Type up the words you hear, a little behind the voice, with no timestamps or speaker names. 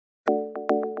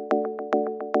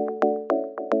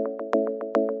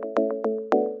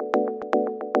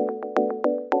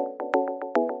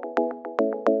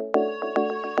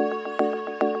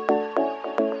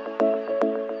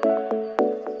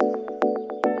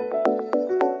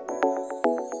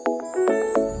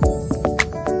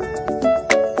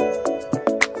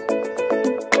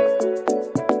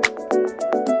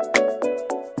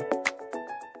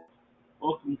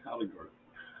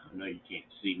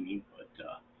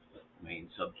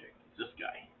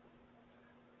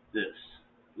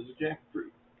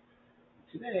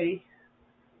today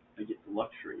I get the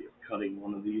luxury of cutting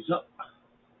one of these up.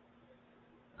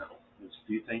 Now, there's a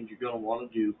few things you're going to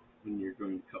want to do when you're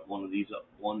going to cut one of these up.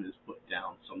 One is put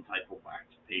down some type of wax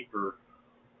paper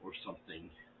or something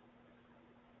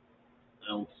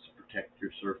else to protect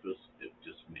your surface. It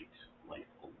just makes life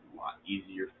a lot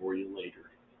easier for you later.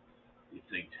 These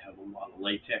things have a lot of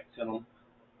latex in them.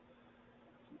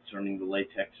 Concerning the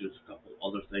latex, there's a couple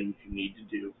other things you need to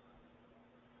do.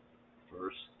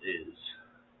 First is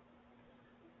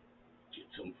get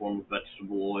some form of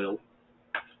vegetable oil.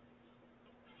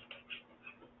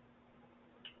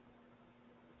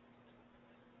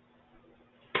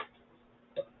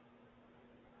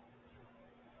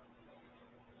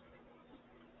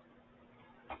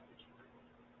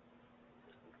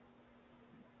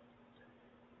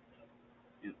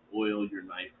 And oil your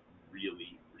knife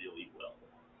really, really well.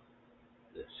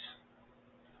 This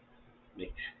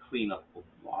makes cleanup a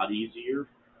lot easier.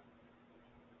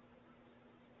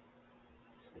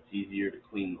 It's easier to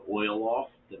clean the oil off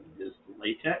than it is the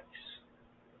latex.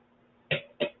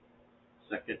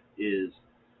 Second is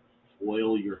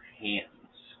oil your hands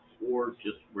or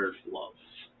just wear gloves.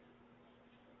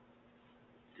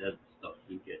 That stuff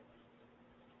can get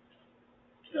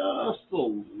just a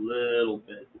little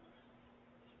bit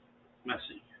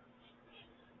messy.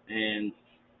 And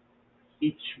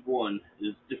each one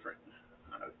is different.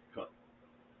 I've cut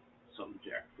some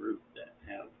jackfruit that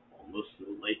have almost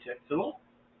no latex at all.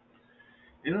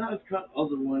 And I've cut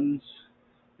other ones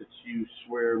that you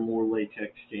swear more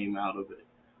latex came out of it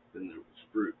than there was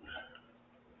fruit.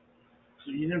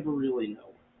 So you never really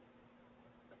know.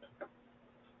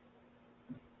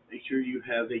 Make sure you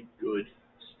have a good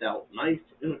stout knife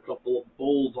and a couple of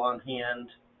bowls on hand.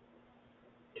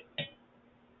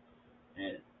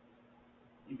 And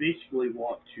you basically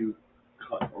want to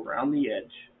cut around the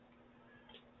edge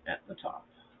at the top.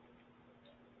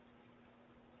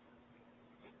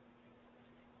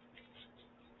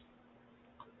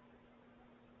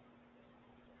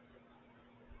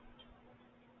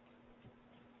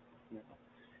 Now,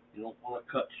 you don't want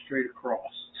to cut straight across.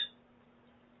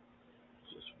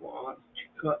 Just want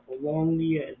to cut along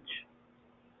the edge.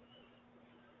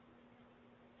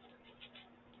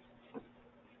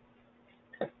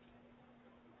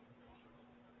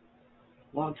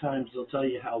 A lot of times they'll tell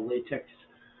you how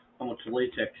much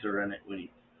latex are in it when you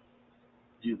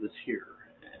do this here,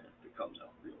 and if it comes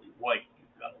out really white,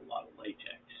 you've got a lot of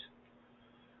latex.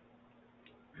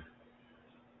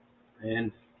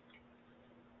 And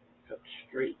cut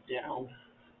straight down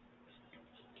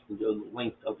and go the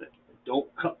length of it. Don't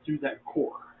cut through that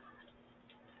core.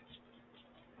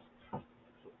 There's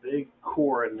a big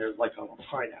core in there like on a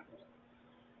pineapple.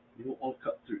 You don't want to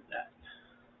cut through that.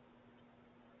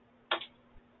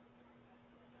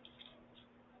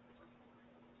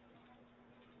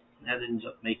 That ends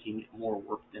up making it more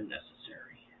work than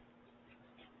necessary.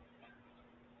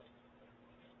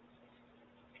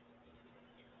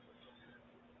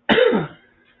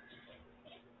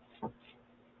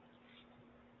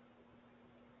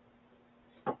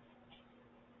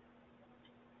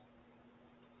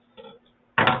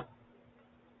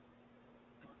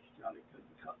 Got a good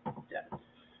cut like that.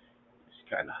 Just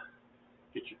kind of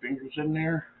get your fingers in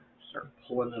there, start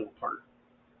pulling it apart.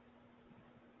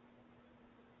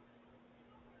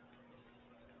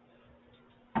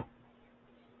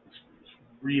 It's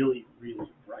really,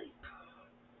 really ripe.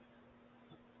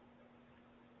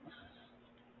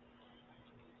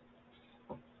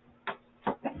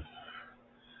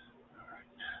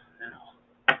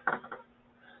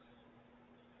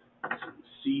 Some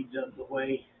seeds out of the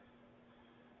way.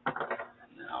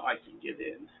 Now I can get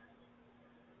in and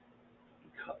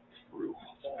cut through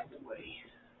all the way.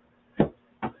 This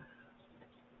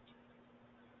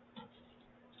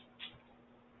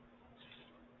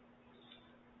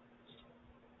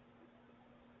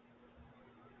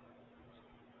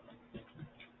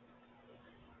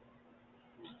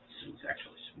thing's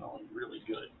actually smelling really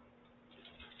good.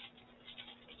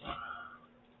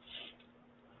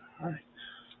 Alright.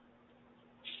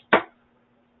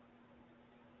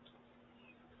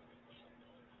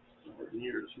 Nowhere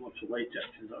near as much latex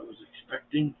as I was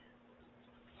expecting.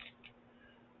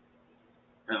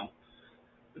 Now,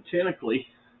 botanically,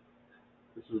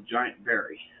 this is a giant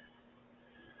berry.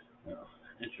 Now,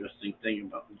 interesting thing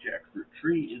about the jackfruit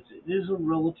tree is it is a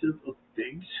relative of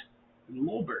figs and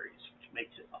mulberries, which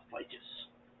makes it a ficus.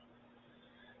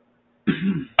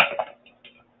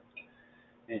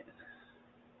 And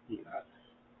you got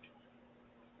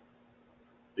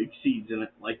big seeds in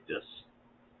it like this.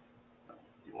 Now,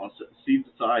 you want to set the seeds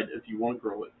aside if you want to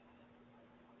grow it.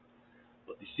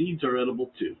 But the seeds are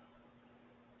edible too.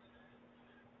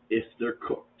 if they're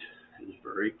cooked. It's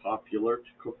very popular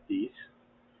to cook these,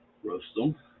 roast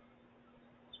them.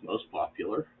 It's most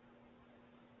popular.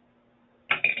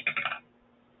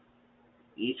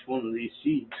 Each one of these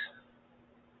seeds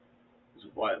is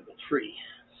a viable tree.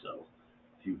 So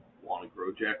if you want to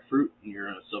grow jackfruit and you're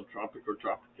in a subtropic or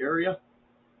tropic area,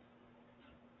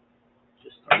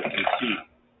 just start it from seed.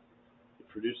 They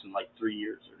produce in like 3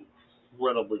 years. They're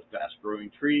incredibly fast growing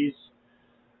trees.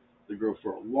 They grow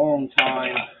for a long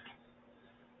time.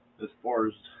 As far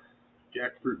as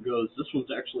jackfruit goes, this one's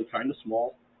actually kind of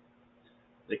small.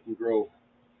 They can grow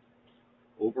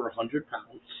over 100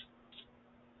 pounds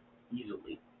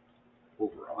easily.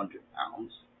 Over 100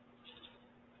 pounds.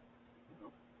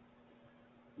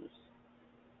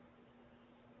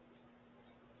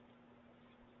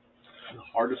 The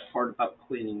hardest part about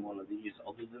cleaning one of these,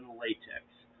 other than the latex,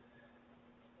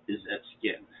 is that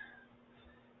skin.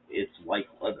 It's like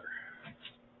leather.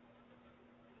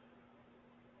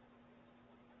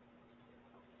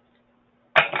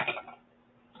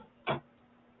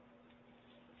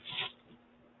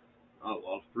 A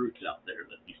lot of fruits out there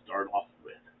that you start off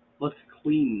with. Let's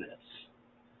clean this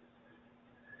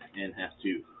and have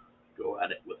to go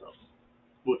at it with a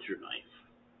butcher knife.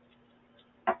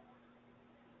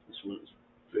 This one is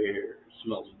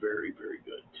smells very, very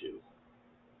good too.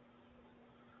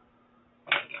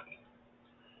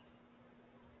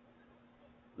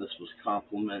 This was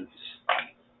compliments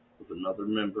of another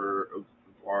member of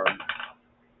our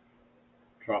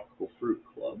tropical fruit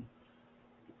club.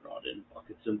 We brought in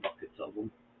buckets and buckets of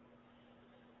them.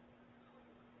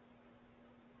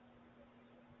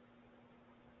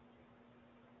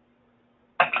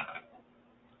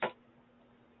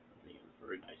 It was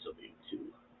very nice of him to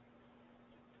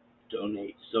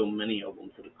donate so many of them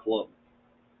to the club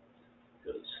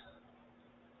because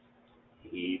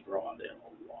he brought in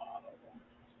a lot of them.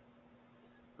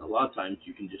 A lot of times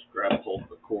you can just grab hold of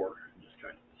the core and just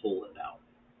try to pull it out.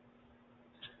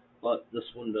 But this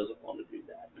one doesn't want to do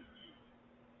that.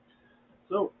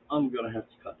 So I'm going to have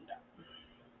to cut it out.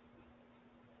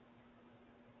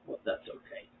 But that's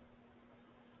okay.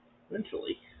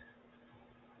 Eventually,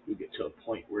 you get to a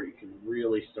point where you can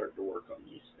really start to work on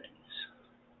these things.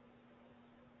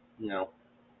 Now,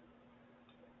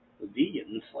 the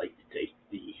vegans like to take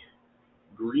the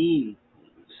green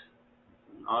ones,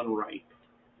 non-ripe,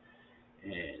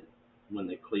 and when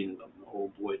they clean them,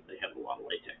 oh boy, they have a lot of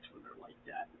latex when they're like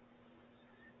that.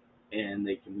 And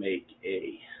they can make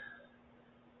a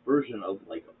version of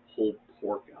like a pulled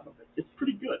pork out of it. It's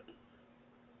pretty good.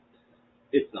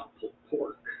 It's not pulled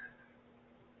pork,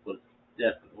 but it's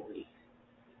definitely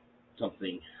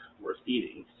something worth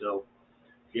eating. So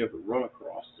if you ever run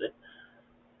across it,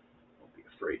 don't be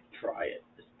afraid to try it.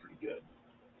 It's pretty good.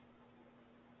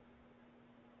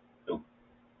 Oh,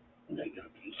 I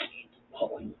got these seeds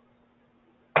pulling.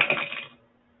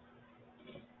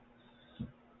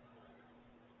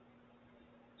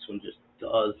 This one just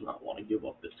does not want to give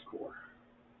up its core.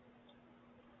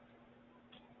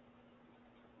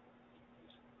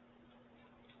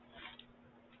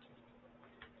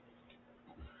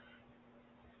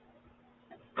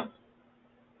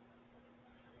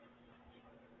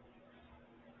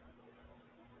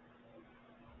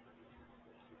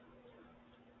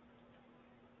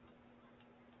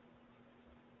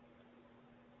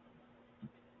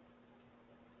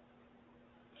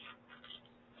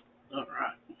 All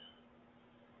right.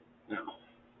 Now,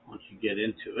 once you get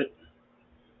into it,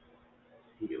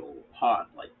 you get a little pod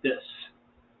like this.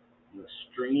 And the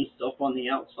stringy stuff on the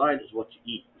outside is what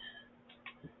you eat.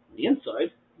 The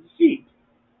inside is the seed.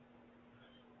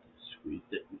 Squeeze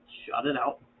it and shot it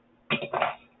out.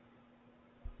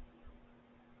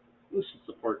 This is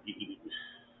the part you eat.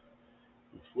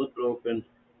 You flip it open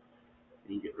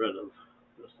and you get rid of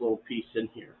this little piece in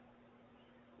here.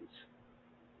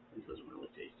 It doesn't really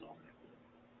taste all that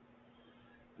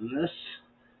good. And this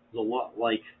is a lot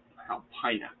like how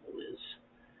pineapple is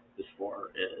as far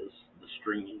as the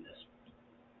stringiness.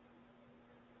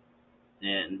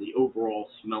 And the overall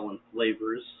smell and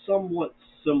flavor is somewhat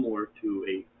similar to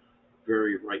a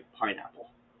very ripe pineapple.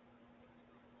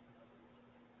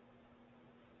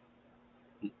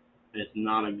 It's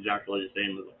not exactly the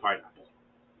same as a pineapple.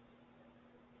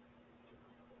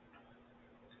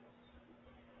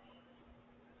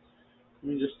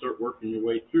 You just start working your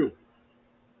way through.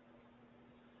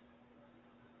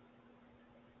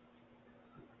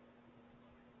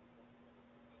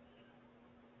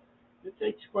 It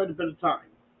takes quite a bit of time.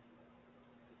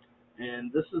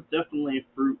 And this is definitely a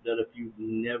fruit that if you've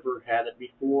never had it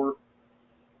before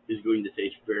is going to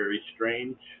taste very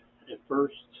strange at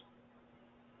first.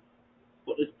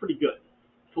 But it's pretty good.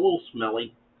 It's a little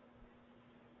smelly.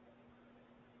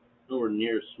 nowhere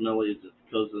near as smelly as its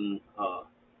cousin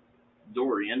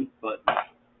durian, but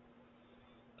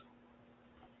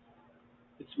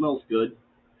it smells good.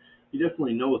 You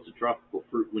definitely know it's a tropical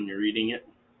fruit when you're eating it.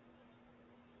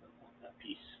 That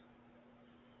piece.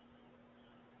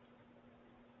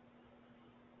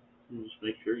 And just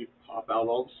make sure you pop out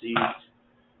all the seeds.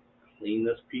 Clean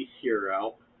this piece here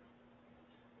out.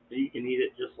 And you can eat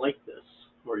it just like this,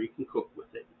 or you can cook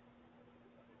with it.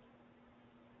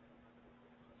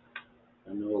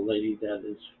 I know a lady that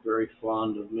is very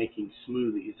fond of making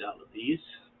smoothies out of these.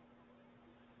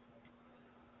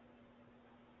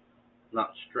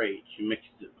 Not straight, she mixes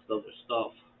it with other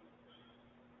stuff.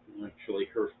 And actually,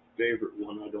 her favorite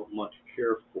one I don't much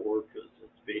care for because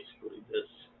it's basically this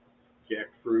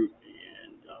jackfruit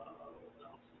and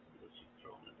what else is she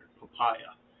throwing in there?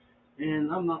 Papaya.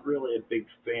 And I'm not really a big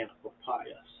fan of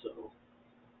papaya, so.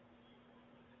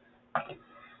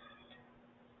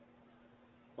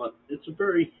 But it's a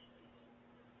very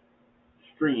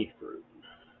stringy fruit.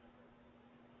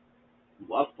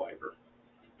 A lot of fiber.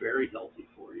 Very healthy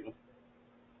for you.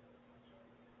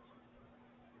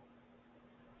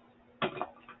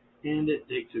 And it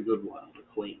takes a good while to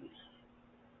clean.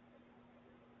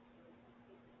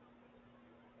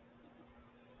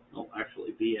 I'll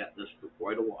actually be at this for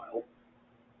quite a while.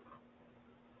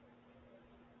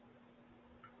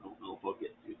 I don't know if I'll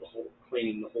get through the whole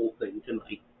cleaning the whole thing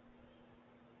tonight.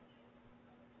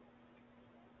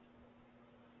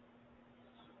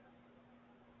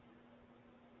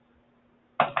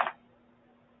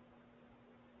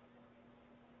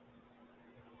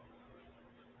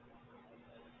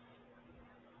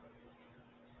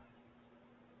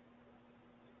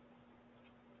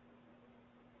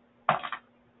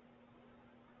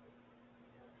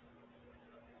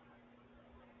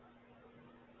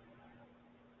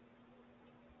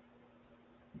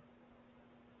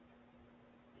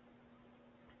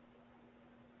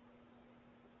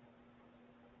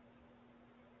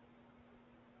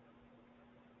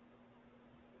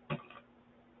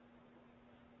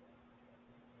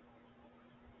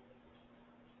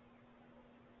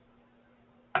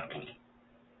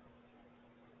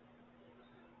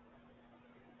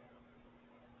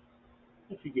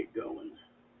 If you get going,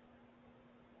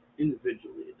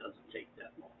 individually it doesn't take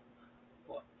that long.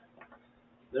 But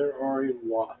there are a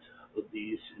lot of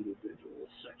these individual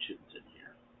sections in here.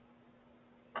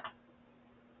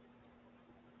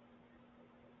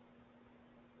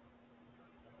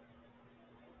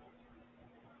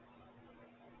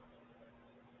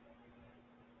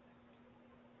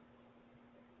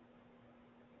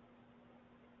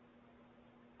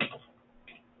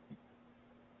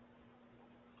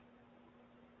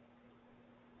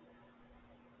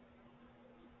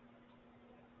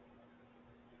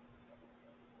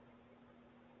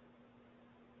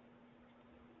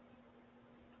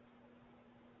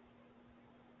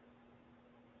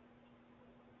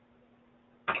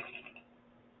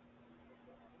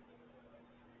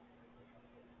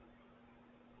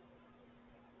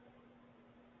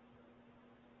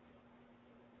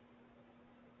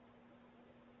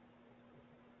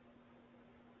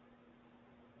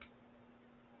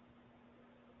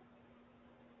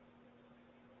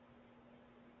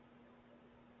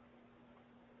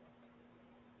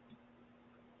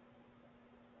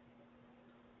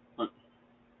 But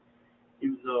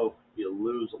even though you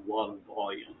lose a lot of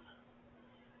volume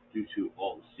due to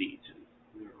all the seeds,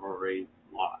 and there are a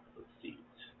lot of seeds,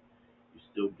 you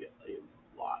still get a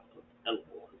lot of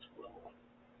edible as well.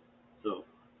 So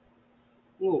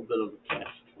a little bit of a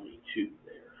catch 22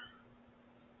 there.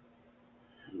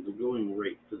 And the going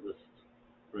rate for this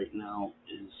right now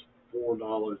is $4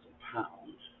 a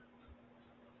pound.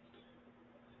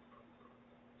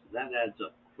 So that adds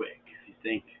up quick. If you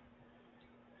think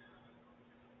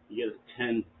you get a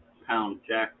 10-pound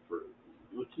jackfruit,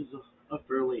 which is a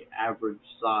fairly average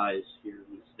size here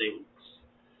in the States,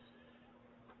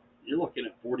 you're looking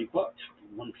at $40 for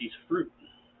one piece of fruit.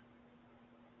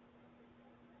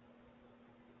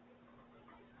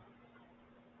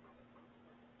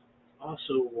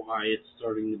 Also, why it's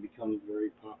starting to become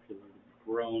very popular to be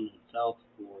grown in South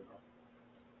Florida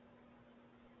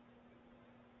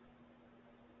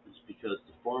is because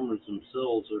the farmers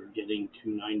themselves are getting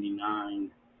 $2.99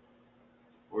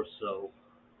 or so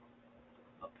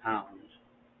a pound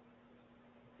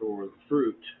for the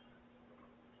fruit.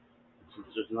 Since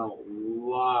there's not a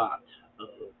lot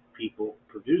of people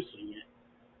producing it,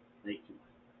 they can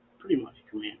pretty much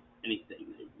command anything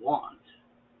they want.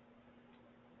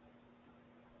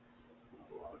 Not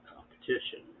a lot of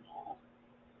competition and all.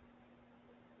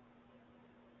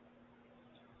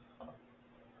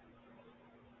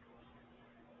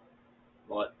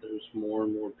 But there's more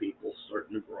and more people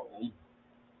starting to grow them,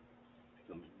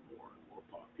 becoming more and more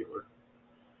popular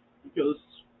because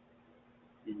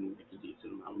you can make a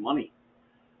decent amount of money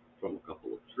from a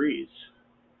couple of trees.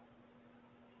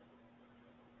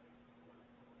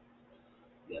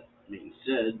 That being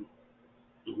said,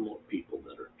 the more people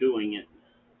that are doing it,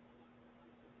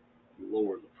 the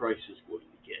lower the price is going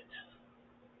to get.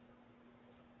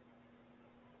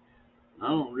 I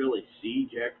don't really see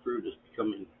jackfruit as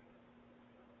becoming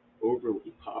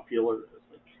overly popular as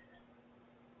like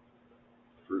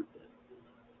fruit that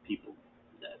people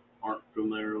that aren't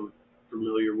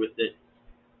familiar with it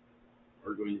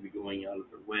are going to be going out of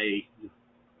their way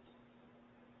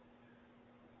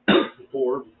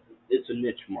for. It's a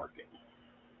niche market.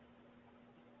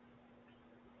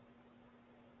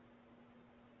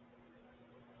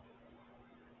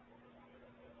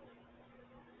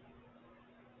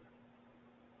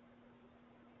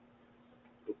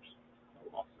 Oops,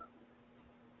 I lost that.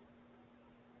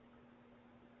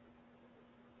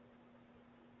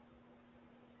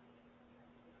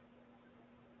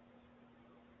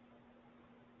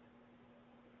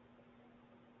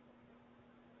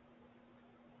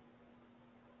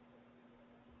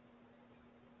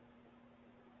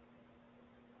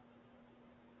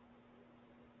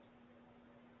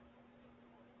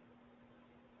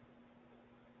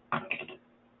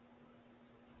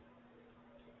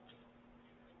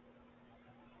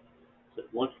 So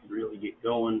once you really get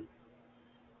going,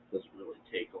 it doesn't really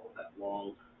take all that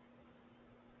long.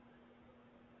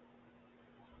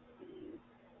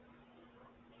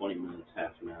 20 minutes,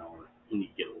 half an hour, and you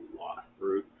get a lot of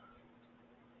fruit.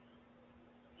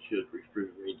 Should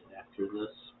refrigerate it after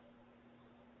this.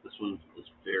 This one is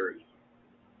very,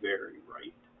 very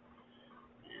ripe,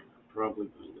 and I'm probably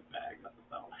going to bag up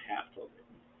about half of it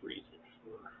and freeze it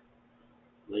for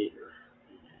later.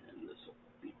 And this will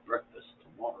be breakfast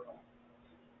tomorrow.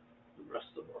 The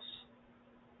rest of us,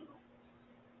 you know,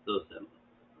 those that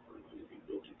are going to be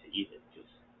willing to eat it, because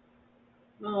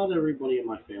not everybody in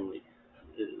my family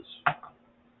is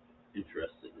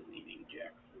interested in eating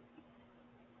jackfruit.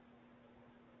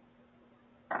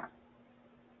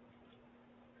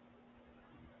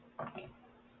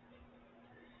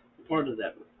 Part of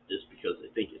that is because I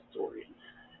think it's Dorian.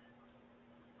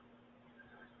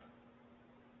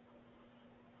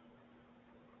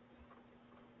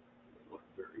 They look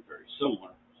very, very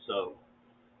similar. So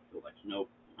they're like, nope.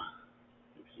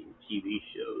 I've seen TV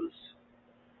shows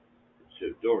that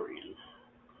show Dorian.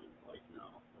 And like,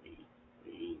 no, we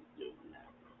ain't doing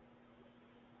that.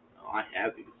 Now, I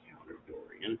have encountered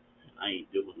Dorian, and I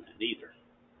ain't doing that either.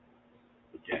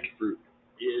 But jackfruit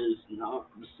is not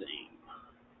the same.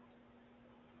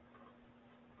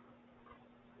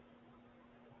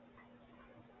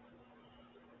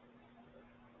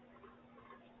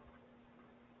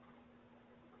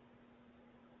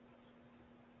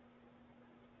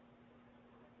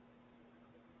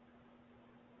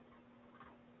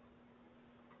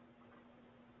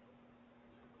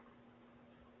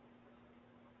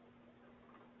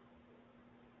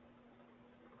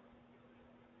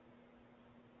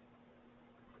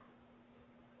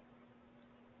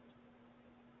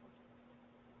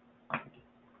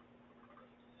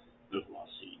 There's a lot of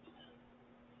seed.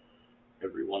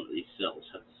 Every one of these cells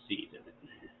has a seed in it.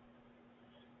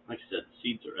 Like I said, the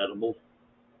seeds are edible.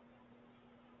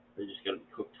 They just got to be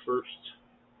cooked first.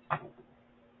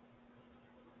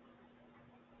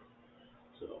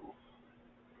 So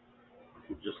if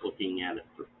you're just looking at it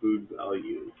for food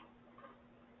value,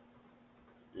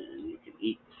 and you can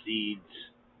eat the seeds,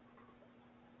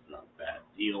 it's not a bad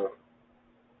deal.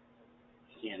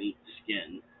 You can't eat the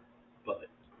skin, but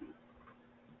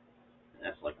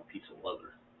that's like a piece of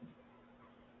leather.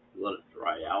 You let it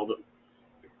dry out,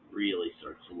 it really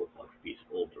starts to look like a piece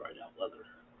of old dried out leather.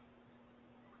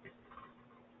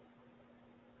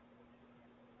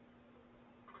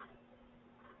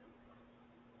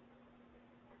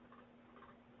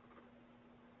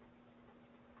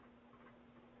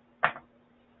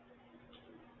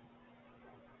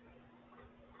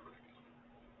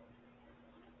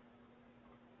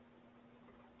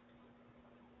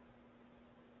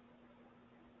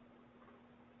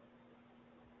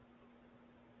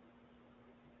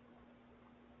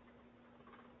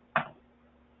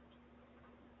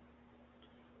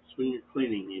 So when you're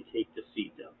cleaning, you take the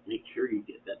seeds out. Make sure you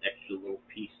get that extra little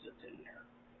piece that's in there.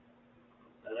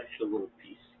 That extra little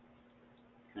piece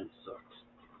kind of sucks.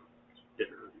 It's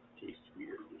bitter and it tastes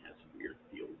weird and has a weird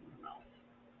feel in your mouth.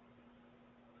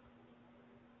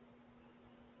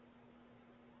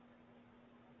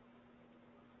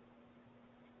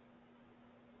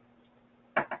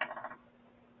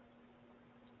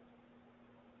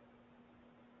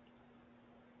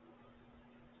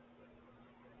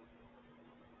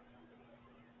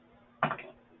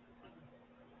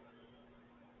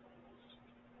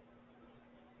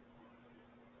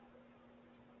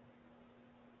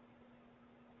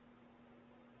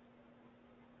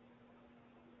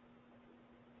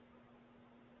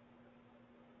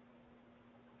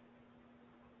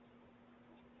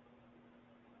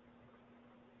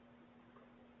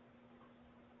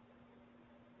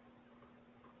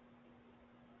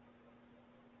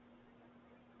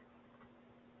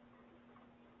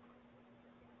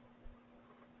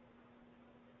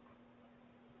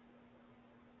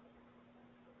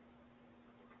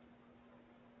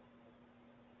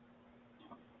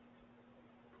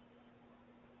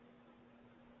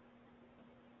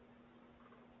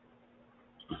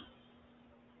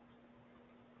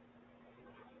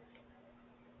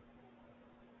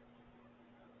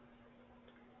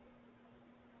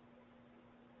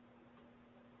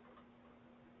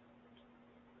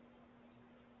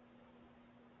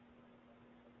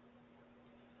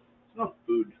 enough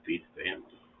food to feed the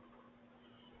family.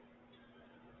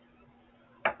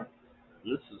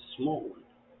 And this is a small one,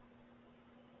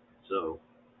 so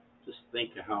just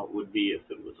think of how it would be if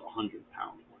it was a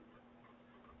 100-pound one.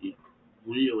 You'd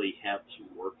really have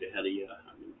some work ahead of you.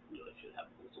 I mean, you really should have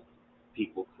multiple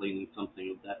people cleaning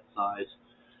something of that size,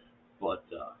 but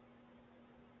it's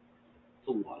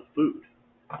a lot of food.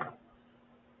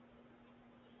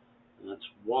 And that's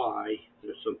why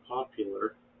they're so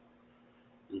popular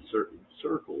in certain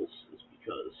circles, is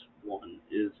because one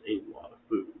is a lot of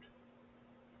food.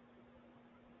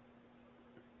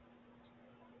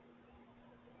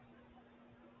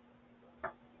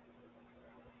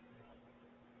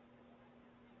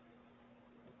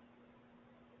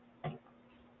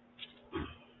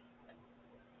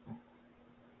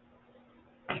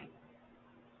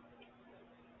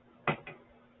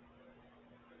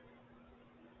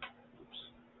 Oops,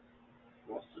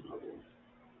 lost another one.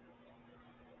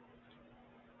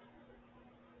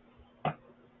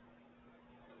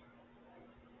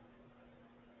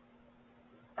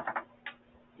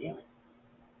 Yeah.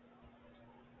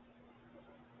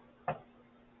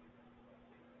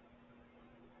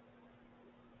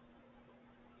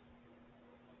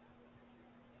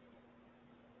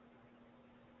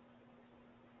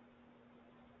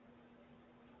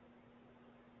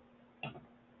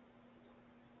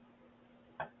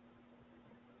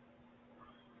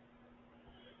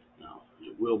 Now,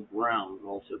 it will brown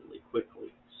relatively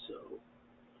quickly, so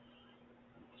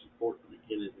it's important to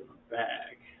get it in a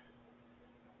bag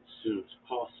as soon as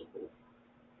possible.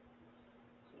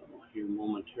 So here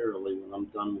momentarily, when I'm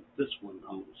done with this one,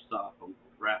 I'm going to stop. I'm going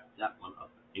to wrap that one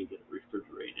up and get it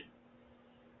refrigerated.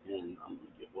 And I'm going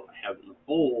to get what I have in the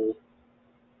bowl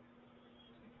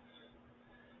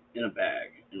in a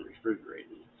bag and refrigerate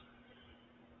it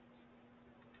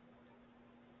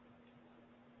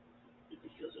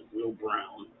because it will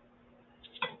brown.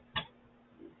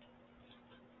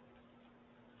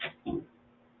 You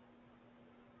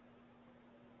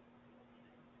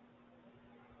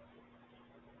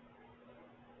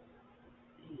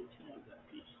can have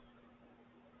that piece.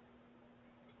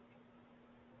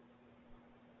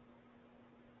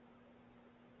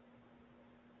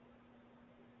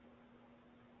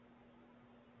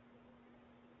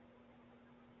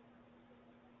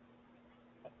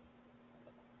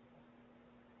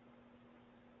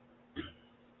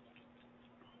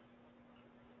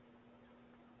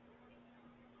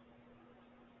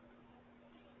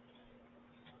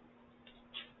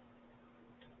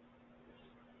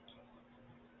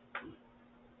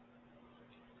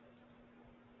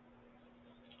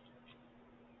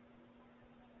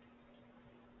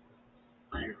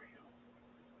 There we go.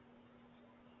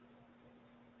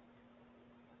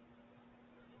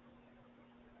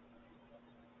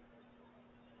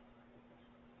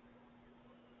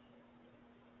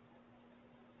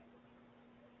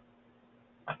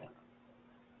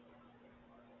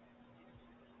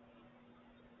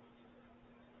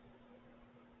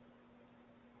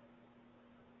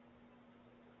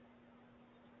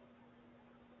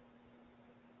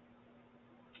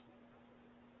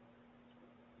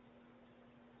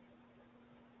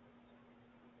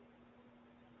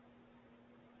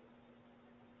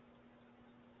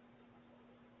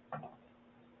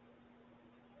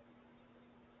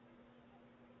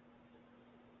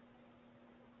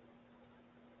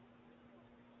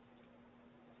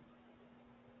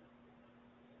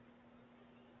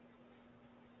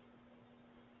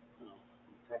 Well,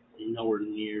 I'm probably nowhere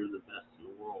near the best in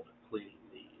the world at cleaning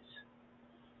these,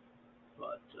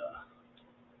 but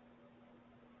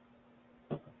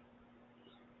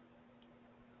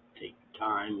take your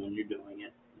time when you're doing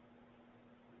it.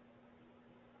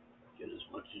 Get as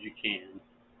much as you can.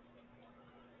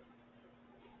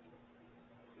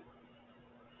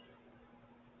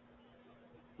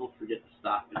 Don't forget to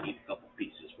stop and eat a couple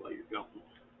pieces while you're going.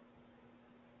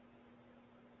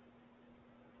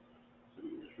 I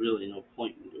mean, there's really no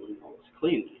point in doing all this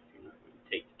cleaning if you're not going to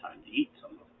take the time to eat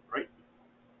some of it, right?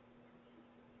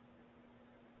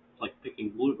 It's like picking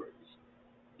blueberries.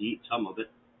 You eat some of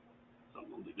it, some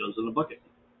of it goes in the bucket.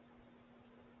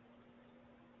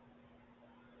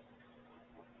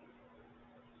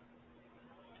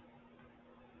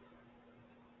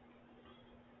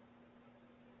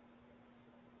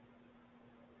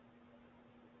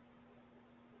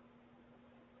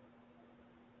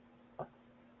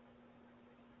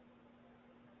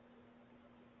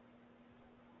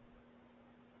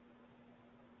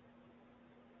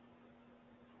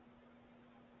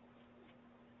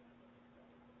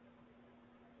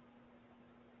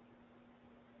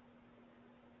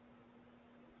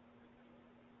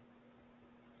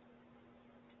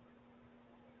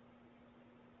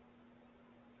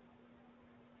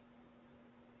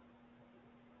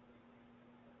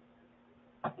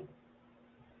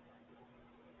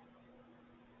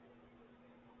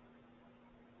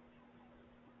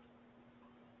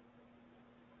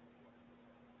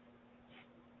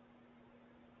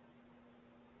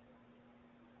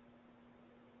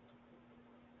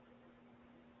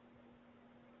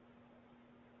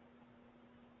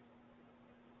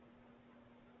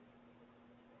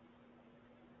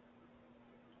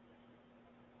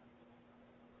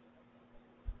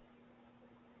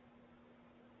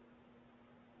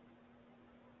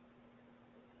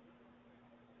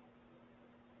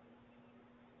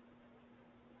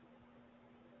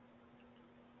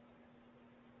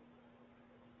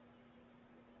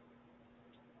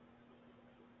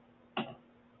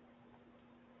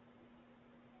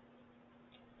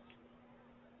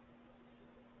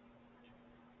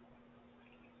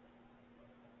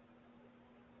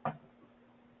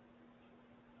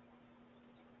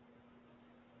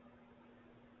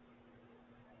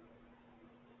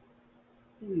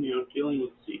 Dealing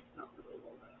with seeds not really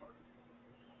all that hard.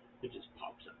 It just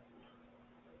pops out.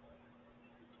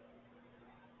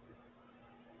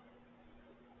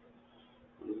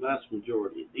 The vast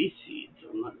majority of these seeds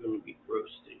I'm not going to be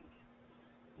roasting.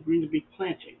 I'm going to be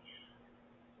planting.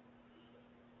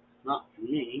 Not for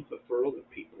me, but for other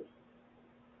people.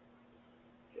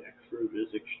 Jackfruit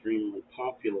is extremely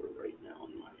popular right now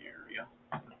in my area.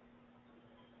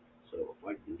 So if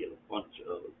I can get a bunch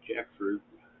of jackfruit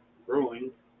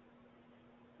growing,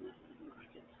 then I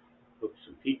can hook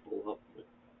some people up with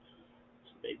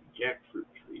some baby jackfruit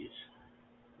trees.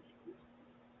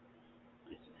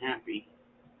 Nice and happy.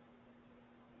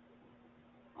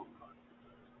 Oh God.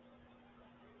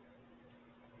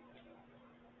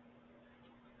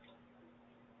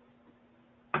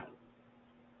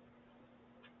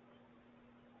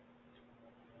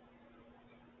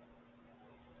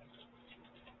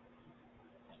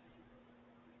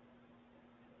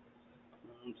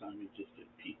 Sometimes you just get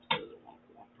pizza that won't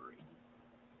cooperate.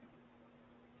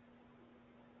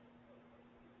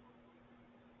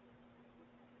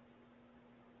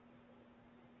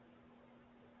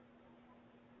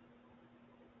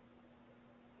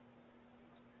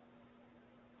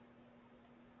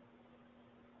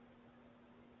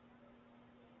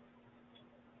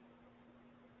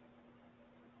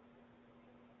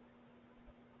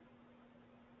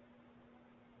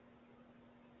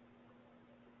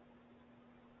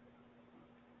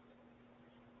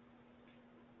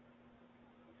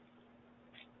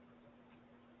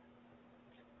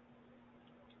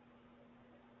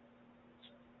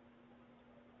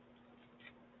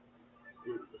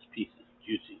 Ooh, this piece is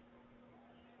juicy.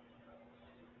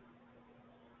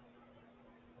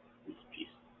 This piece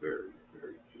is very,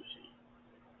 very juicy.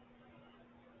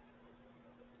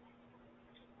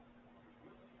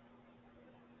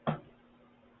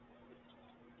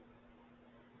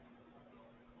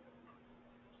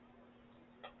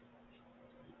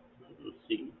 Let's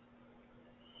see.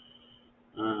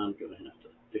 I'm going to have to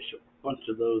fish a bunch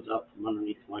of those out from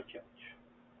underneath my couch.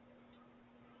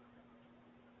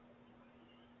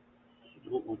 You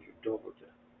don't want your dog to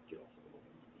get off the wall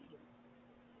and eat them.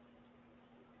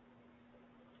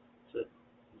 Said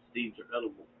the seeds are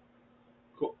edible,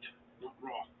 cooked, not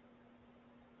raw.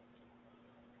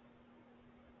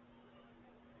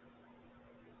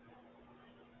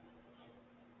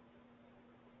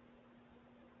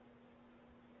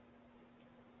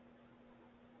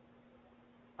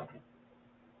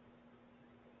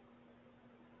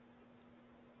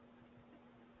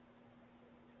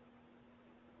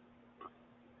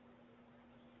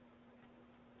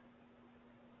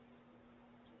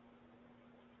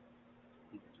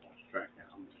 Lost track now.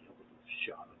 I'm going to be able to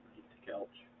shot underneath the couch.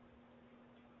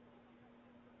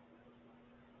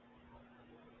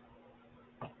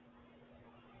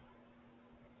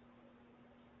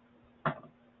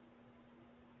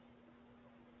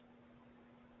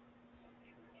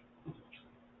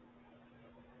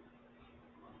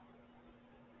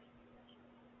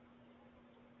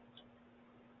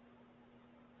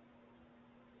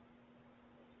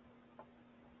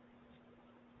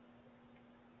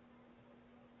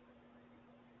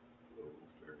 Oh,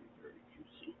 very, very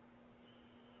juicy.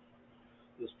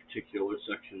 This particular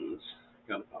section has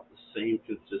got about the same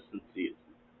consistency as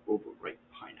overripe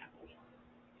pineapple.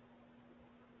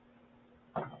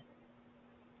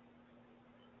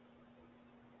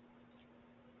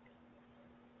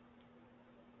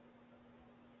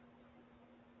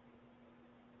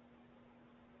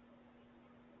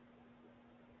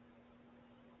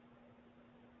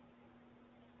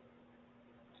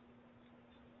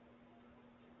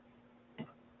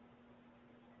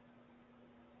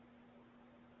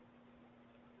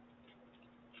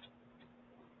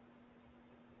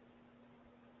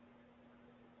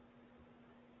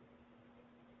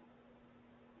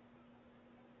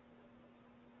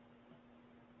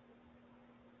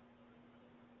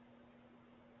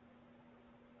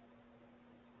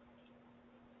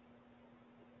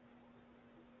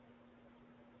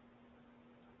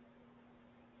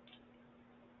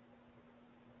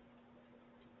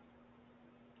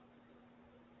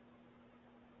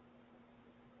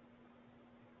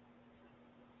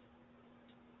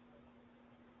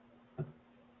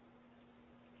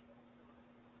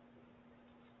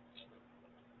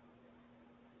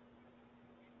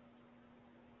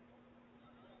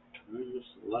 And just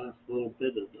the last little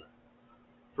bit of the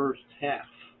first half.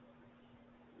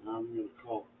 I'm going to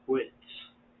call it quits.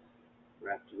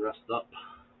 Wrap the rest up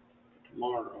for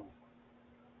tomorrow.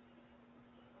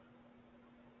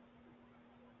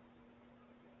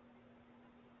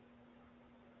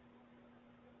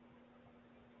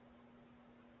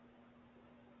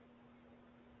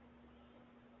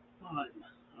 time.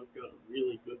 I've got a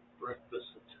really good breakfast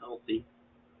that's healthy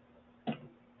for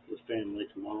the family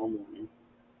tomorrow morning.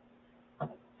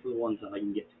 For the ones that I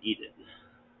can get to eat it.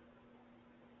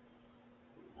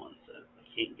 For the ones that I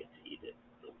can't get to eat it,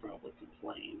 they'll probably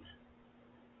complain.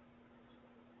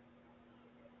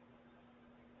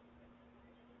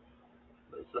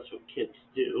 Because that's what kids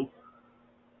do.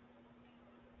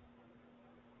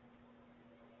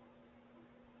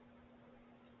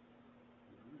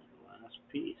 Last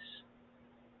piece.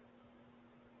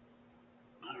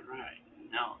 Alright,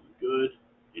 now I'm good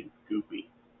and goopy.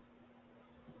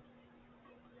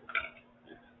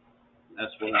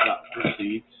 That's what I got for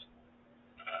seeds.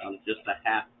 Just a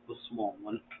half the small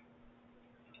one.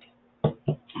 And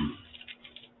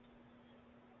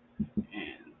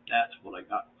that's what I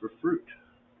got for fruit.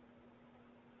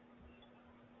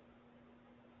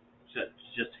 So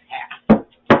it's just half.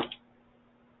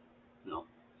 No.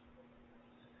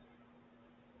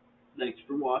 Thanks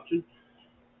for watching.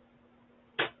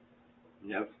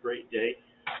 You have a great day.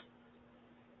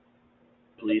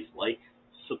 Please like,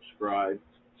 subscribe,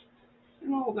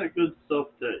 and all that good stuff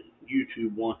that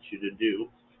YouTube wants you to do.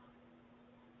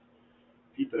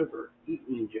 If you've ever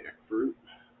eaten jackfruit,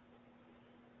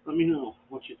 let me know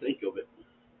what you think of it.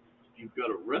 If you've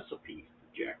got a recipe for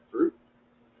jackfruit,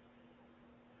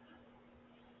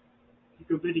 make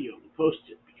a video and post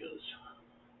it, because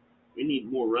we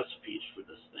need more recipes for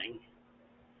this thing,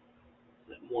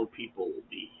 that more people will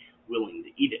be willing to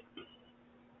eat it.